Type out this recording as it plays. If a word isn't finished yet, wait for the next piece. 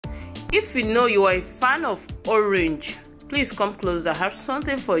If you know you are a fan of orange, please come closer. I have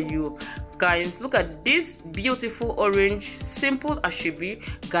something for you guys. Look at this beautiful orange, simple Asoebi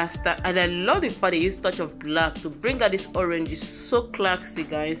gangster, and I love the fact they use touch of black to bring out this orange. It's so classy,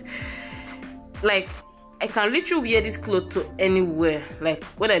 guys. Like, I can literally wear this cloth to anywhere. Like,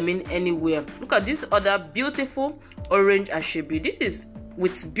 when I mean anywhere. Look at this other beautiful orange Asoebi. This is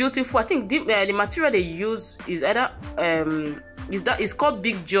with beautiful, I think the material they use is either is called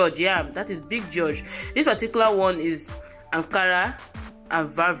Big George. Yeah, that is Big George. This particular one is Ankara and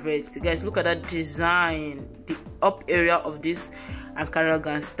velvet. Guys, look at that design. The up area of this Ankara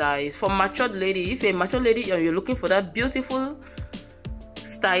gangster is for matured lady. If you're a matured lady and you're looking for that beautiful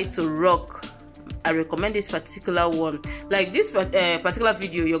style to rock, I recommend this particular one. Like this particular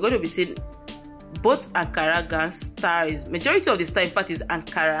video, you're going to be seeing both Ankara gang styles. Majority of the style, in fact, is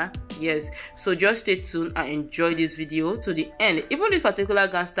Ankara. Yes, so just stay tuned and enjoy this video to the end. Even this particular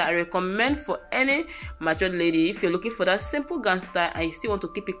gang style, I recommend for any matured lady. If you're looking for that simple gang style and you still want to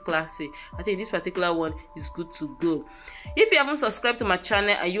keep it classy, I think this particular one is good to go. If you haven't subscribed to my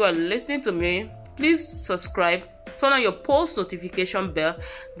channel and you are listening to me, please subscribe. Turn on your post notification bell.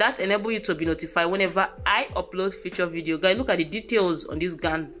 That enable you to be notified whenever I upload future video. Guys, look at the details on this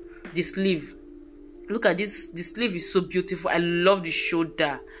gown. The sleeve, look at this. The sleeve is so beautiful. I love the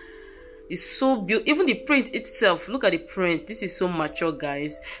shoulder. It's so beautiful. Even the print itself, look at the print. This is so mature,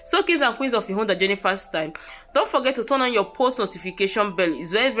 guys. So kings and queens of your Honda Jennifer style, don't forget to turn on your post notification bell.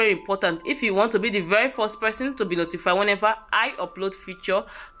 It's very, very important if you want to be the very first person to be notified whenever I upload future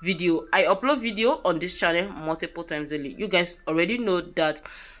video. I upload video on this channel multiple times daily. You guys already know that.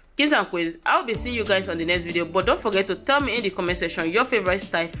 Kings and queens, I'll be seeing you guys on the next video, but don't forget to tell me in the comment section your favorite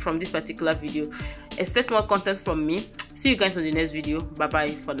style from this particular video. Expect more content from me. See you guys on the next video. Bye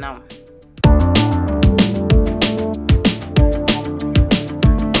bye for now.